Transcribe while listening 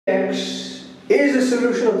x is a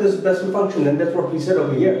solution of this Bessel function, and that's what we said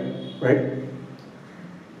over here, right?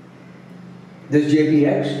 This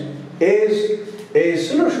jpx is a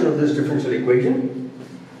solution of this differential equation.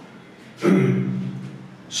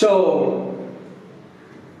 So,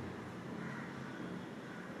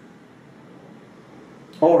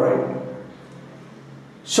 alright.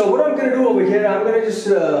 So what I'm going to do over here, I'm going to just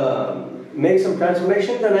make some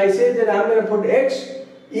transformations, and I say that I'm going to put x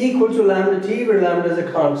equal to lambda t, where lambda is a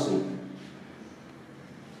constant.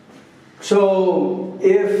 So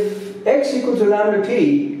if x equal to lambda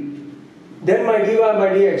t, then my dy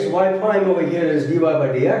by dx, y prime over here is dy by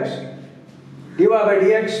dx. dy by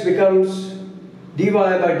dx becomes dy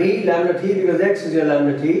by d lambda t, because x is your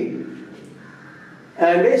lambda t.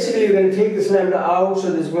 And basically you're going to take this lambda out, so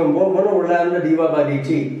this is going 1 over lambda dy by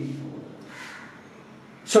dt.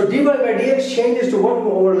 So dy by dx changes to 1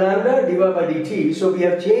 over lambda dy by dt. So we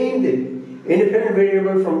have changed the independent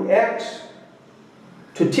variable from x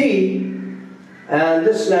to t, and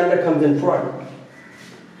this lambda comes in front.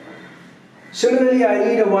 Similarly, I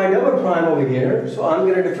need a y double prime over here, so I'm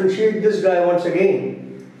going to differentiate this guy once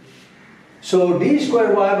again. So d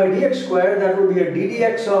squared y by dx squared, that would be a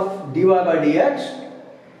ddx of dy by dx.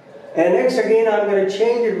 And x again, I'm going to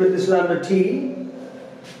change it with this lambda t.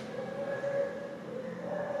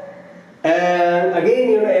 And again,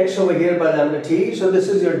 you know, x over here by lambda t. So this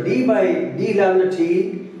is your d by d lambda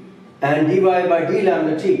t and dy by d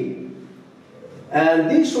lambda t.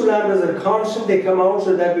 And these two lambdas are constant, they come out,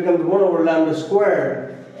 so that becomes 1 over lambda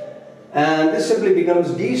squared. And this simply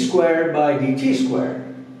becomes d squared by dt squared.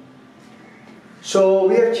 So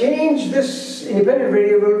we have changed this independent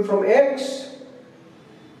variable from x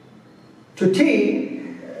to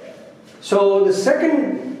t. So the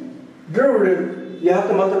second derivative, you have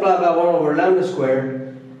to multiply by 1 over lambda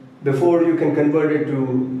squared before you can convert it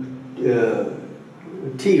to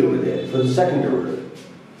t over there for the second derivative.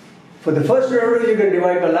 For the first derivative, you're going to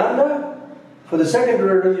divide by lambda. For the second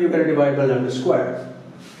derivative, you're going to divide by lambda squared.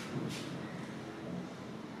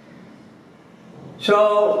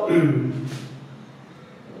 So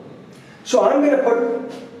I'm going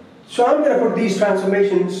to put these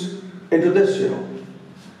transformations into this, you know.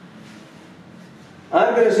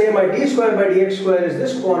 I'm going to say my d squared by dx squared is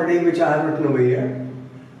this quantity which I have written over here.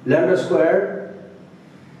 Lambda squared.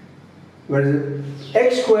 What is it?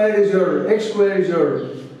 X squared is your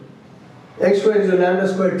lambda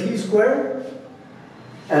squared t squared,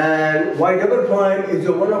 and y double prime is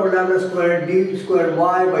your 1 over lambda squared d squared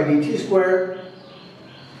y by dt squared,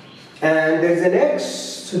 and there is an x,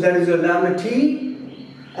 so that is your lambda t,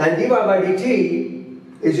 and dy by dt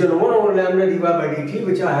is your 1 over lambda dy by dt,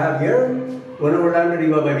 which I have here, 1 over lambda dy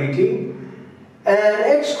by dt, and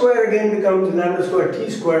x squared again becomes lambda squared t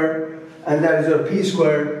squared, and that is your p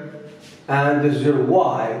squared, and this is your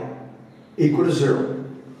y equal to 0.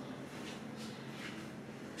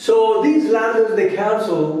 So these lambdas, they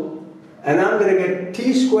cancel, and I'm going to get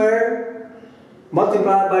t squared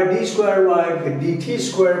multiplied by d squared y by dt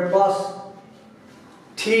squared plus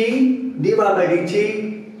t dy by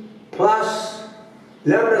dt plus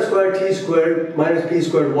lambda squared t squared minus p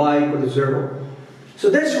squared y equal to 0. So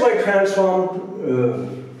this is my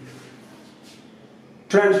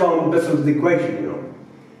transformed Bessel's equation, you know.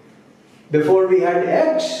 Before we had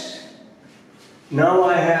x, now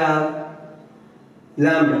I have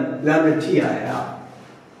lambda t I have.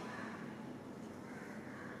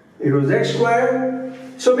 It was x squared.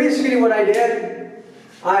 So basically what I did,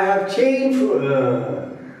 I have changed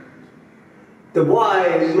the y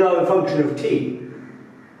is now a function of t.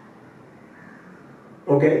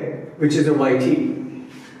 Okay, which is a yt.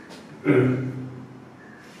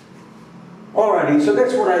 Alrighty, so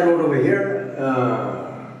that's what I wrote over here.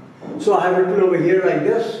 So I have written over here like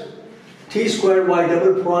this: t squared y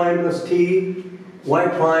double prime plus t y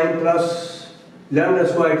prime plus lambda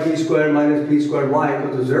squared t squared minus p squared y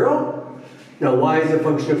equal to 0. Now y is a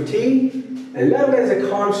function of t, and lambda is a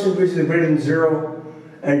constant which is greater than 0,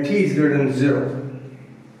 and t is greater than 0.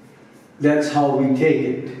 That's how we take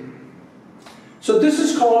it. So this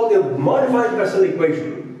is called the modified Bessel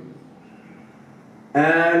equation.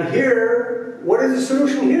 And here, what is the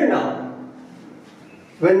solution here now?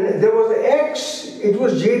 When there was x, it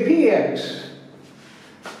was jpx.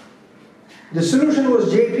 The solution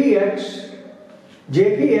was jpx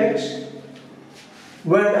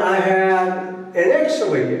when I had an x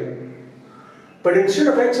over here. But instead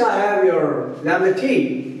of x, I have your lambda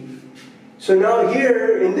t. So now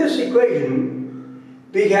here, in this equation,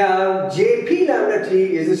 we have jp lambda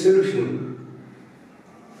t is the solution.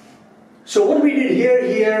 So what we did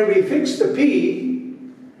here, we fixed the p,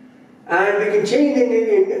 And we can change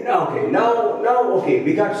okay, okay,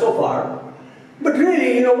 we got so far. But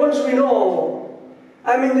really, you know, once we know,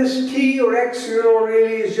 I mean, this t or x, you know,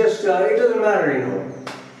 really is just, it doesn't matter, you know.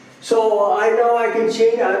 So now I can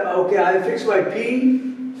change, okay, I fix my p,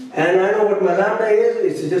 and I know what my lambda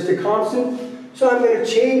is, it's just a constant. So I'm going to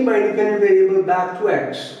change my independent variable back to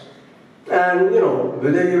x. And, you know,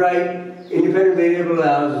 whether you write independent variable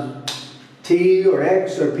as t or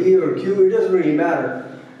x or p or q, it doesn't really matter.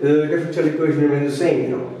 The differential equation remains the same,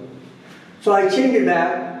 you know. So I change it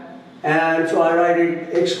back, and so I write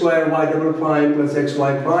it x squared y double prime plus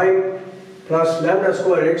xy prime plus lambda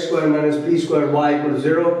squared x squared minus p squared y equals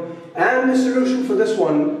 0. And the solution for this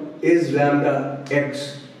one is lambda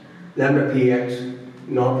x, lambda px,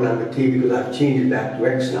 not lambda t, because I've changed it back to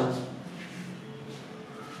x now.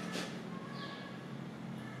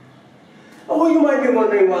 Oh, you might be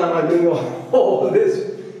wondering why am I doing all this.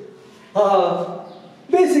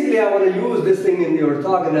 Basically, I want to use this thing in the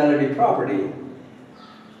orthogonality property.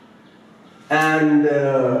 And,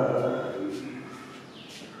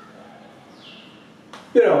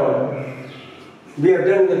 you know, we have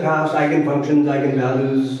done in the past eigenfunctions,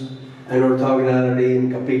 eigenvalues, and orthogonality,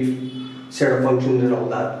 and complete set of functions and all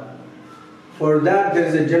that. For that, there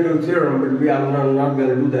is a general theorem, but I'm not going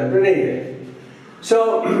to do that. But anyway,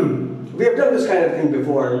 so we have done this kind of thing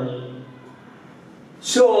before.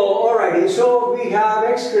 So, alrighty, so we have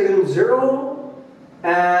x greater than 0,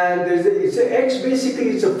 and x basically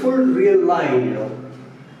is a full real line, you know.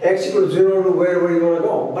 X equals 0 to wherever you want to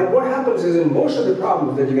go. But what happens is in most of the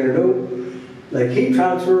problems that you're going to do, like heat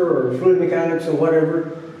transfer or fluid mechanics or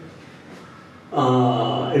whatever,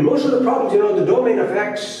 in most of the problems, you know, the domain of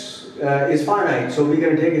x is finite, so we're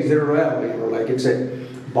going to take it 0 to L, you know, like it's a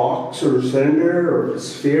box or cylinder or a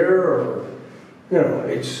sphere or, you know,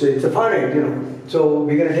 it's a finite, you know. So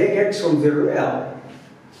we're going to take x from 0 to L.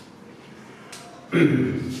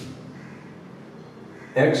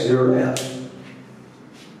 X 0 to L.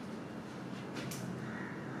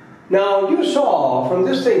 Now you saw from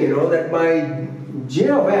this thing, you know, that my g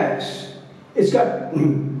of x, it's got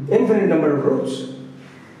infinite number of roots.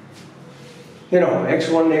 You know,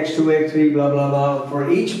 x1, x2, x3, blah, blah, blah, for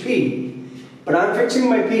each p. But I'm fixing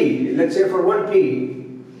my p. Let's say for one p.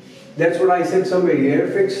 That's what I said somewhere here,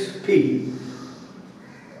 fix p.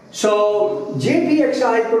 So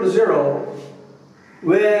jpxi equal to 0,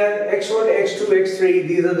 where x1, x2, x3,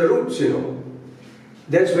 these are the roots, you know.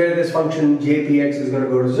 That's where this function jpx is going to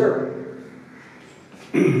go to 0.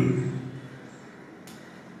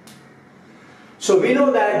 So we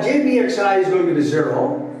know that jpxi is going to be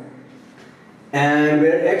 0, and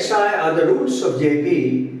where xi are the roots of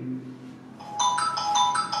jp,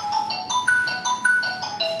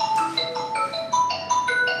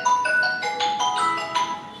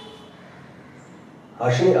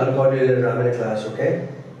 Ashni, I'll call you later, I'm in a class, okay?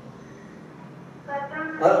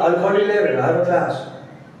 I'll call you later, I have a class.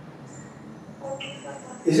 Okay,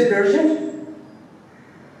 Papa. Is it urgent?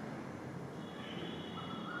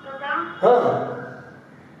 Papa? Huh?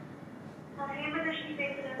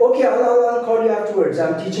 Okay, I'll call you afterwards.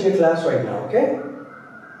 I'm teaching a class right now, okay?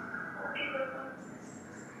 Okay,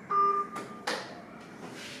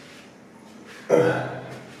 Papa.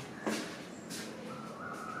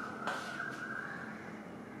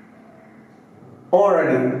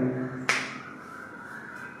 Alrighty.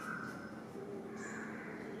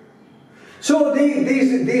 So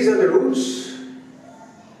these are the roots.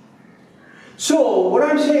 So what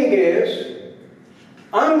I'm saying is,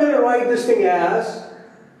 I'm going to write this thing as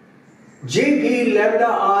jp lambda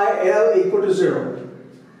I L equal to 0.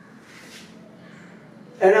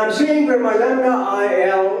 And I'm saying where my lambda I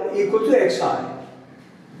L equal to xi.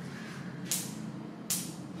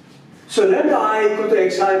 So lambda I equal to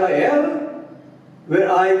xi by L, where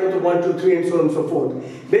I equal to 1, 2, 3, and so on and so forth.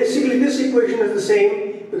 Basically, this equation is the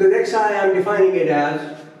same because xi I'm defining it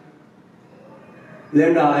as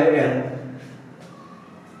lambda I L.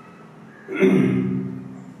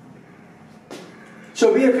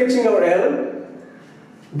 So we are fixing our L.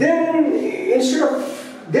 Then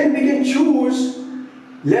then we can choose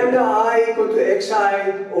lambda I equal to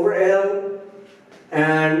xi over L,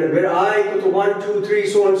 and where I equal to 1, 2, 3,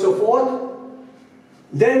 so on and so forth.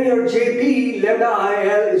 Then your jp lambda I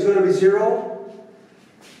L is going to be 0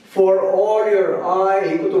 for all your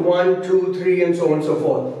I equal to 1, 2, 3, and so on and so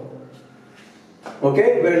forth.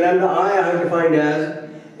 Okay, where lambda I have defined as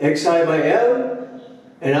xi by L,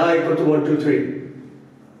 and I equal to 1, 2, 3.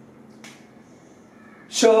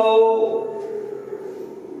 So,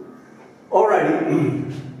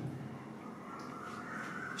 alrighty.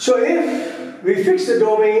 So if we fix the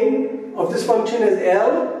domain of this function as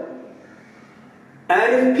L, And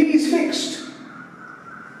if P is fixed,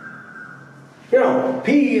 you know,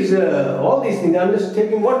 P is all these things, I'm just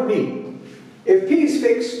taking one P. If P is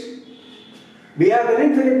fixed, we have an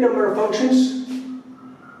infinite number of functions,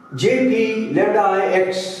 Jp lambda I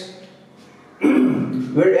x,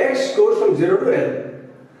 where x goes from 0 to L.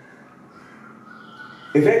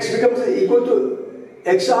 If x becomes equal to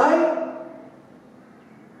xi,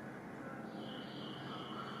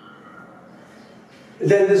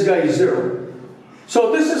 then this guy is 0.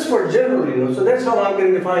 So this is for general, you know, so that's how I'm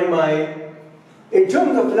going to define my, in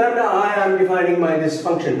terms of lambda I, I'm defining my this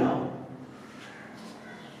function now.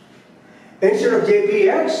 Instead of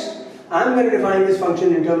jpx, I'm going to define this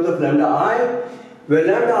function in terms of lambda I, where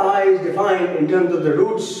lambda I is defined in terms of the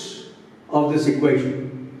roots of this equation.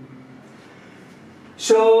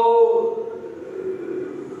 So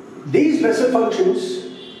these Bessel functions,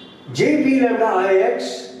 jp lambda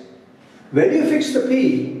ix, when you fix the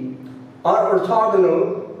p, are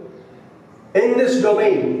orthogonal in this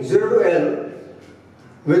domain 0 to L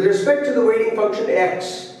with respect to the weighting function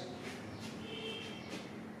x,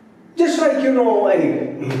 just like you know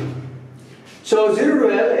anyway. So 0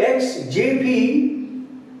 to L, x jp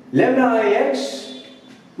lambda ix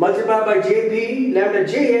multiplied by jp lambda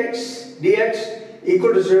jx dx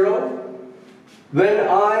equal to 0 when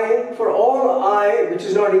I, for all I which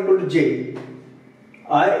is not equal to j.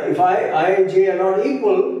 If I and j are not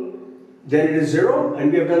equal, then it is 0,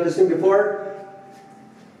 and we have done this thing before.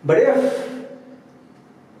 But if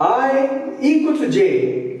I equal to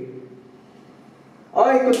j,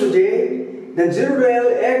 then 0 to L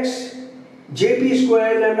x jp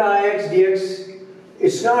squared lambda ix dx,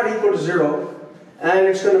 it's not equal to 0, and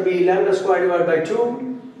it's going to be lambda squared divided by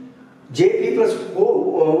 2, jp plus 1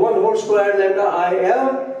 whole square lambda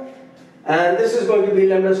il, and this is going to be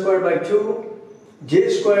lambda squared by 2, j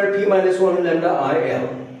squared p minus 1 lambda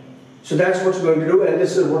il. So that's what we're going to do, and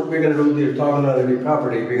this is what we're going to do, the orthogonality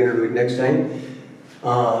property. We're going to do it next time.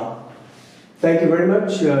 Thank you very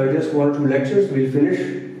much. Just 1 or 2 lectures. We'll finish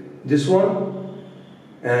this one,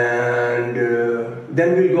 and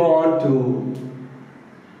then we'll go on to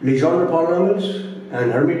Legendre polynomials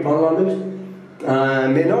and Hermite polynomials. I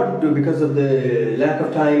may not do, because of the lack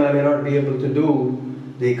of time, I may not be able to do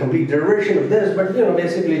the complete derivation of this, but you know,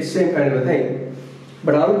 basically it's the same kind of a thing.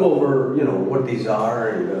 But I'll go over, you know, what these are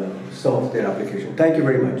and some of their application. Thank you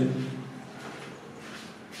very much.